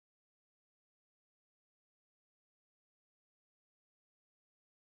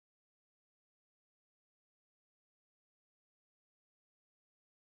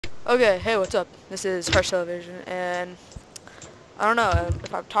Okay, hey, what's up? This is Harsh Television, and I don't know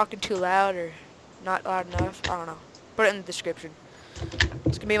if I'm talking too loud or not loud enough. I don't know. Put it in the description.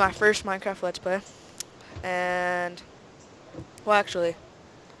 It's gonna be my first Minecraft Let's Play, and well, actually,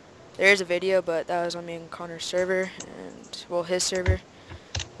 there is a video, but that was on me and Connor's server, and well, his server.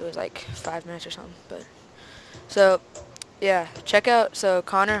 It was like 5 minutes or something, but so yeah, check out. So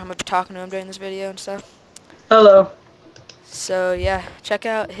Connor, I'm gonna be talking to him during this video and stuff. Hello. So yeah, check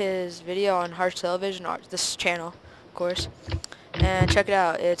out his video on Harsh Television, or this channel, of course. And check it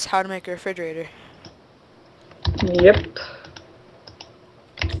out. It's how to make a refrigerator. Yep.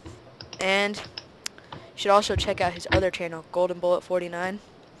 And you should also check out his other channel, Golden Bullet 49.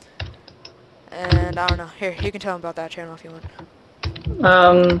 And I don't know. Here, you can tell him about that channel if you want.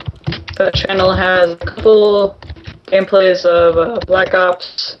 The channel has a couple gameplays of Black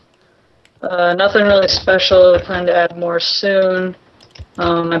Ops. Nothing really special. I plan to add more soon.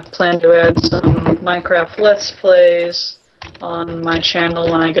 I plan to add some Minecraft Let's Plays on my channel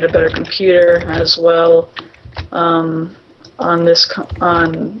when I get a better computer as well. On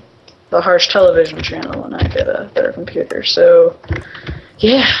the Harsh Television channel when I get a better computer. So,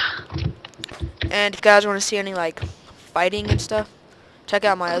 yeah. And if you guys want to see any like fighting and stuff, check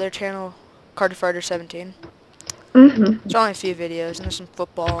out my other channel, Carterfighter17. It's only a few videos, and there's some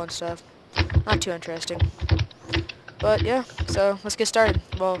football and stuff. Not too interesting. But yeah, so let's get started.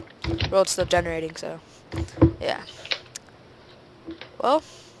 Well, the world's still generating, so yeah. Well,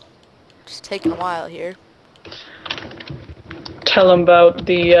 it's taking a while here. Tell him about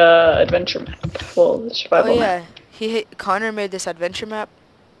the adventure map. Well, the survival map. Yeah, Connor made this adventure map.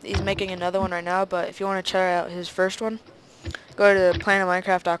 He's making another one right now, but if you want to check out his first one, go to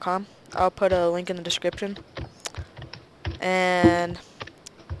planetminecraft.com. I'll put a link in the description. And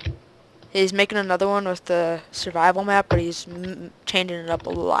he's making another one with the survival map, but he's changing it up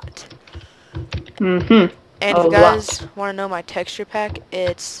a lot. And if you guys want to know my texture pack,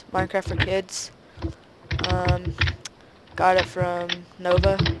 it's Minecraft for Kids. Got it from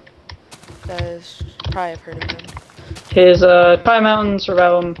Nova. You guys probably have heard of him. His Pie Mountain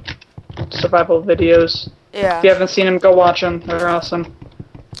survival videos. Yeah. If you haven't seen them, go watch them. They're awesome.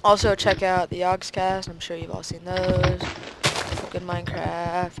 Also check out the Yogscast. I'm sure you've all seen those. Good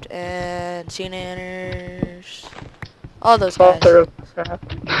Minecraft and CNanners. All those guys.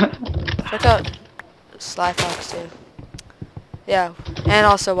 Check out Sly Fox too. Yeah, and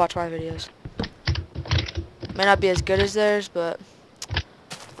also watch my videos. May not be as good as theirs, but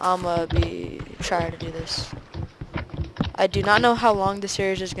I'm gonna be trying to do this. I do not know how long the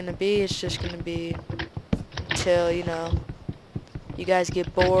series is gonna be. It's just gonna be until, you know, you guys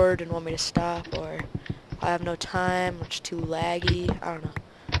get bored and want me to stop, or I have no time, or it's too laggy. I don't know.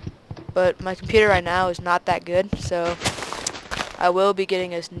 But my computer right now is not that good, so I will be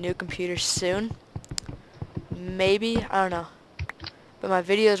getting a new computer soon. Maybe, I don't know. But my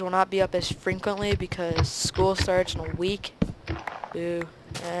videos will not be up as frequently because school starts in a week. Boo.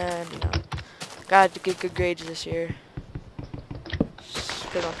 And, you know, got to get good grades this year.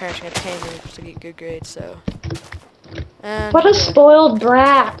 Because my parents are going to pay me to get good grades, so. And, what a spoiled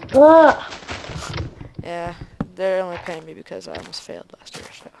brat. Ugh. Yeah, they're only paying me because I almost failed last year,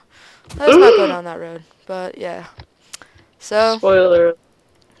 so. Let's not go down that road. But, yeah. So. Spoiler.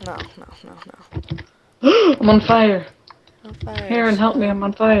 No. I'm on fire. On fire. Aaron, help me, I'm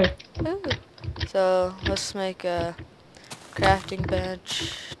on fire. Ooh. So, let's make a crafting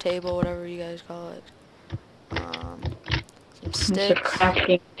bench, table, whatever you guys call it. Some sticks. It's a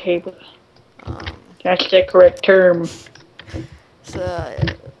crafting table. That's the correct term. So,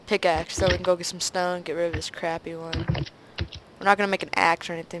 pickaxe, so we can go get some stone, get rid of this crappy one. We're not going to make an axe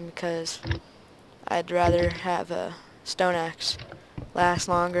or anything because I'd rather have a stone axe. Last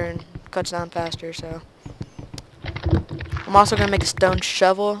longer and cuts down faster, so. I'm also going to make a stone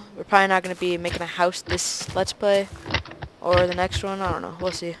shovel. We're probably not going to be making a house this Let's Play or the next one. I don't know.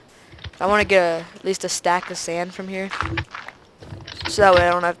 We'll see. I want to get at least a stack of sand from here. So that way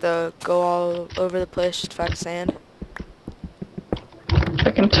I don't have to go all over the place just to find sand.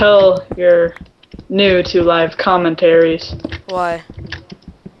 I can tell you're new to live commentaries. Why?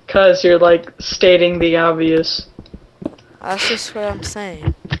 Because you're, like, stating the obvious. That's just what I'm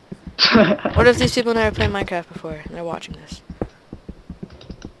saying. What if these people never played Minecraft before and they're watching this?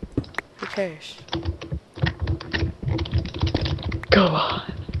 Who cares? Go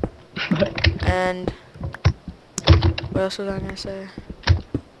on. And what else was I gonna say?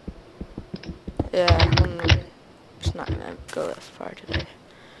 Yeah, I'm just not gonna go that far today.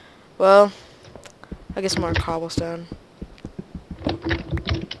 Well, I get some more cobblestone.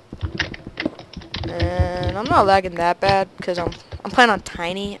 And I'm not lagging that bad because I'm playing on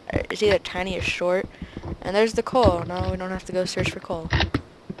tiny. it's either tiny or short. And there's the coal. Now we don't have to go search for coal.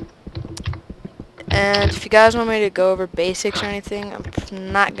 And if you guys want me to go over basics or anything, I'm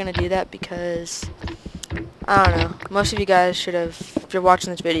not going to do that because, I don't know, most of you guys should have, if you're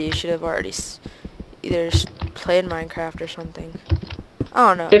watching this video, you should have already either played Minecraft or something. I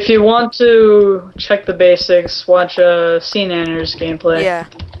don't know. If you want to check the basics, watch Sea Nanners gameplay. Yeah.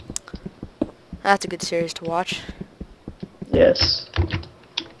 That's a good series to watch. Yes.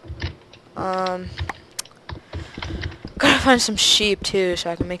 Gotta find some sheep too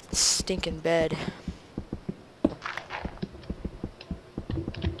so I can make the stinking bed.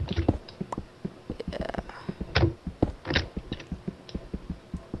 Yeah.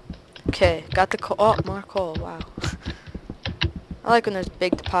 Okay, got the coal. Oh, more coal. Wow. I like when there's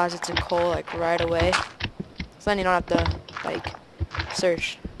big deposits of coal like right away. So then you don't have to like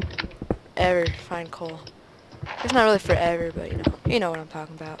search ever to find coal. It's not really forever, but you know what I'm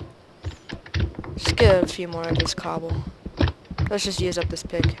talking about. Just get a few more of this cobble. Let's just use up this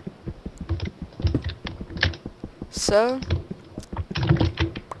pig. So,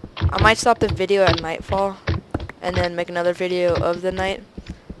 I might stop the video at nightfall and then make another video of the night.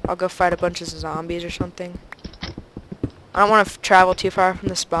 I'll go fight a bunch of zombies or something. I don't want to travel too far from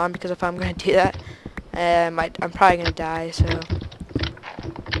the spawn because if I'm going to do that, I'm probably going to die, so.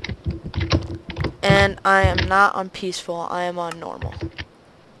 And I am not on peaceful, I am on normal.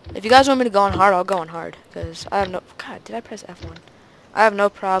 If you guys want me to go on hard, I'll go on hard. Because I have no... God, did I press F1? I have no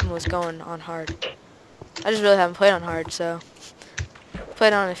problem with going on hard. I just really haven't played on hard, so...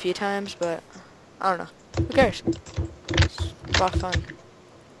 Played on it a few times, but... I don't know. Who cares? It's a lot of fun.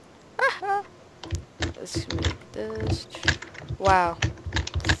 Let's make this... Wow.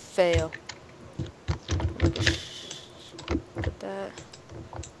 Fail. Look at that.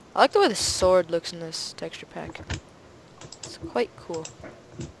 I like the way the sword looks in this texture pack. It's quite cool.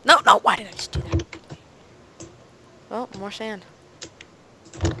 No, why did I just do that? Oh, more sand.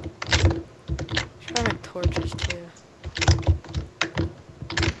 Should probably make torches too.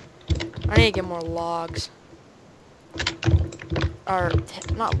 I need to get more logs. Or,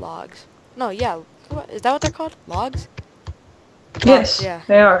 not logs. No, yeah. Is that what they're called? Logs? Yes, Logs, yeah.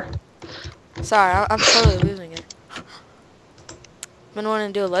 they are. Sorry, I'm totally losing it. I've been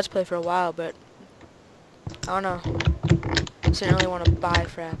wanting to do a Let's Play for a while, but I don't know. Just didn't really want to buy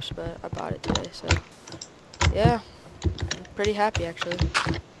fraps, but I bought it today, so yeah, I'm pretty happy actually.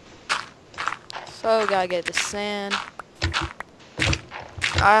 So gotta get the sand.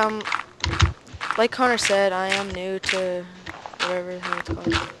 Like Connor said, I am new to whatever the hell it's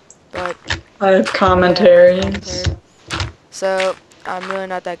called, but I have commentary. Yeah, so I'm really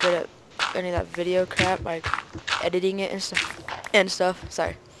not that good at any of that video crap, like editing it and stuff.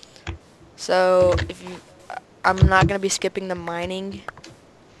 Sorry. So I'm not gonna be skipping the mining.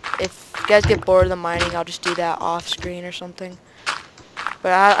 If you guys get bored of the mining, I'll just do that off screen or something.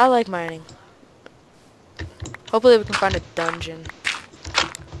 But I like mining. Hopefully we can find a dungeon.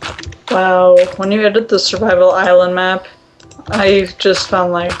 Wow, when you edit the survival island map, I just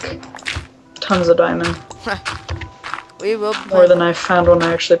found like tons of diamond. We will More than I found when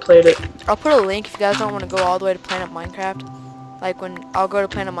I actually played it. I'll put a link if you guys don't want to go all the way to Planet Minecraft. Like when I'll go to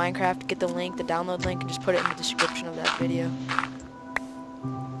Planet Minecraft, get the link, the download link, and just put it in the description of that video.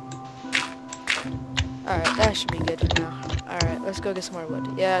 Alright, that should be good for now. Alright, let's go get some more wood.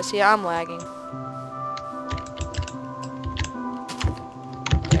 Yeah, see, I'm lagging.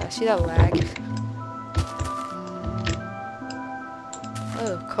 Yeah, see that lag?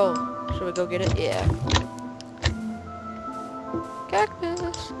 Oh, coal. Should we go get it? Yeah.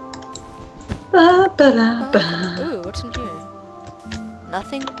 Cactus. Ba, ba, da, ba. Ooh, what's in here?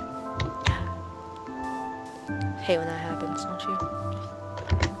 Nothing? Hate when that happens, don't you?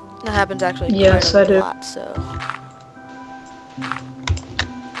 That happens actually Yes, quite I a do. lot, so...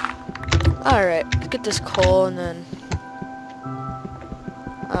 Alright, let's get this coal and then...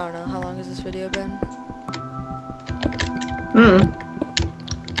 I don't know, how long has this video been?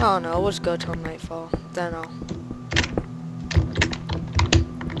 I don't know, we'll just go till nightfall. Then I'll...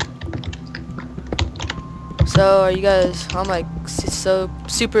 So, are you guys... I'm like so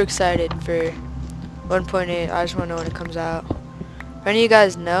super excited for 1.8. I just want to know when it comes out. If any of you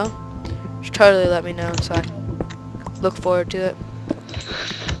guys know, just totally let me know so I can look forward to it.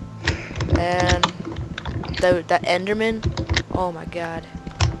 And that Enderman, oh my god.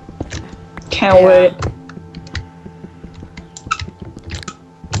 Can't wait.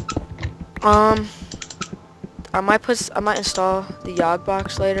 I might install the Yog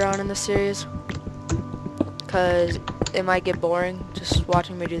box later on in the series, cause it might get boring just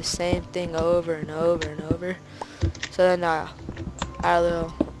watching me do the same thing over and over and over. So then I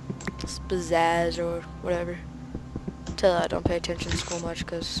will pizzazz or whatever. Till I don't pay attention to school much,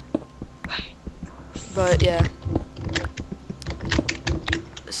 but yeah.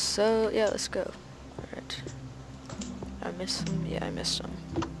 So yeah, let's go. Alright. I missed some. Yeah, I missed some.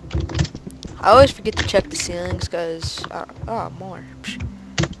 I always forget to check the ceilings, cause oh, more. Psh.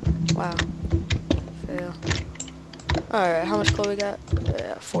 Wow. Fail. Alright, how much coal we got?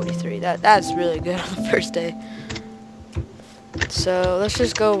 43. That's really good on the first day. So let's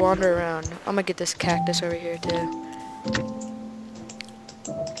just go wander around. I'm gonna get this cactus over here too.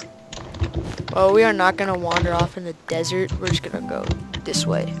 Well, we are not gonna wander off in the desert. We're just gonna go this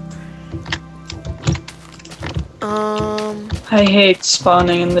way. I hate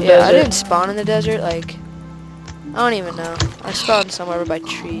spawning in the yeah, desert. I didn't spawn in the desert. Like, I don't even know. I spawned somewhere by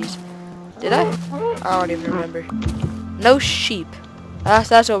trees. Did I? I don't even remember. No sheep.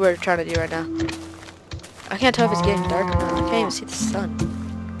 That's what we're trying to do right now. I can't tell if it's getting dark or not. I can't even see the sun.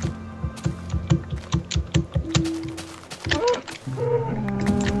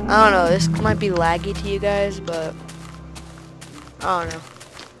 I don't know. This might be laggy to you guys, but I don't know.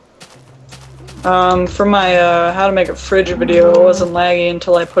 For my how to make a fridge video, it wasn't laggy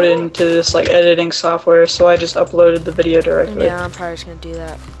until I put it into this like editing software, so I just uploaded the video directly. Yeah, I'm probably just gonna do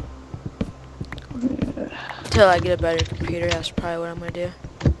that. Until I get a better computer, that's probably what I'm gonna do.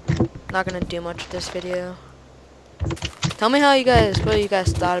 Not gonna do much with this video. Tell me what you guys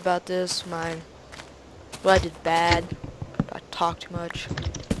thought about this. What I did bad. I talked too much.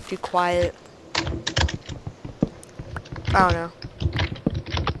 Too quiet. I don't know.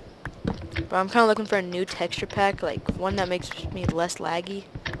 But I'm kind of looking for a new texture pack, like one that makes me less laggy.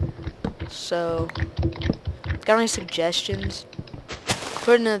 So, got any suggestions?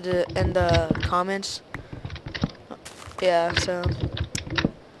 Put it in the comments. Yeah, so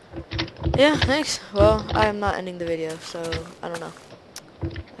yeah, thanks. Well, I am not ending the video, so I don't know.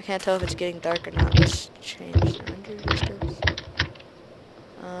 I can't tell if it's getting dark or not. Let's change the render distance.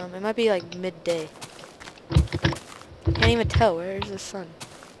 It might be like midday. Can't even tell. Where is the sun?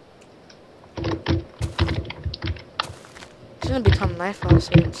 It's gonna become nightfall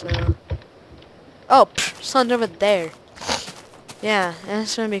soon, so. Oh, sun's over there. Yeah, and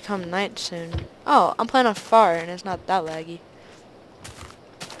it's gonna become night soon. Oh, I'm playing on far, and it's not that laggy.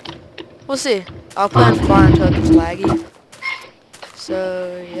 We'll see. I'll play on far until it gets laggy.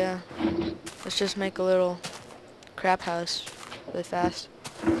 So yeah, let's just make a little crap house really fast.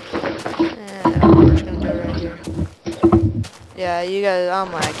 And we're just gonna do it right here. Yeah, you guys,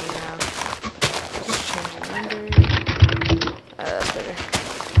 I'm lagging now. Let's change the render. That's better.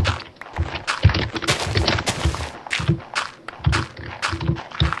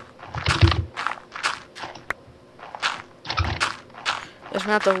 Just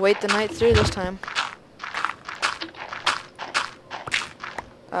gonna have to wait the night through this time.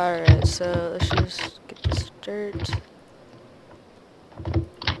 Alright, so let's just get this dirt.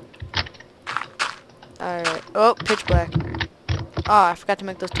 Alright. Oh, pitch black. Oh, I forgot to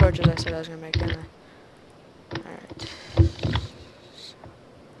make those torches I said I was gonna make, didn't I? Alright.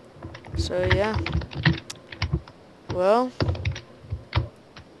 So, yeah. Well,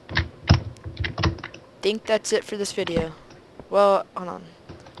 think that's it for this video. Well, hold on.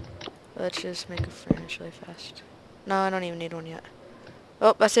 Let's just make a furnace really fast. No, I don't even need one yet.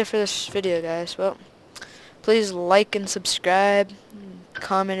 Well, that's it for this video, guys. Well, please like and subscribe,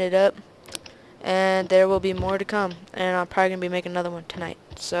 comment it up, and there will be more to come. And I'm probably going to be making another one tonight.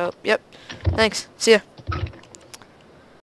 So, yep. Thanks. See ya.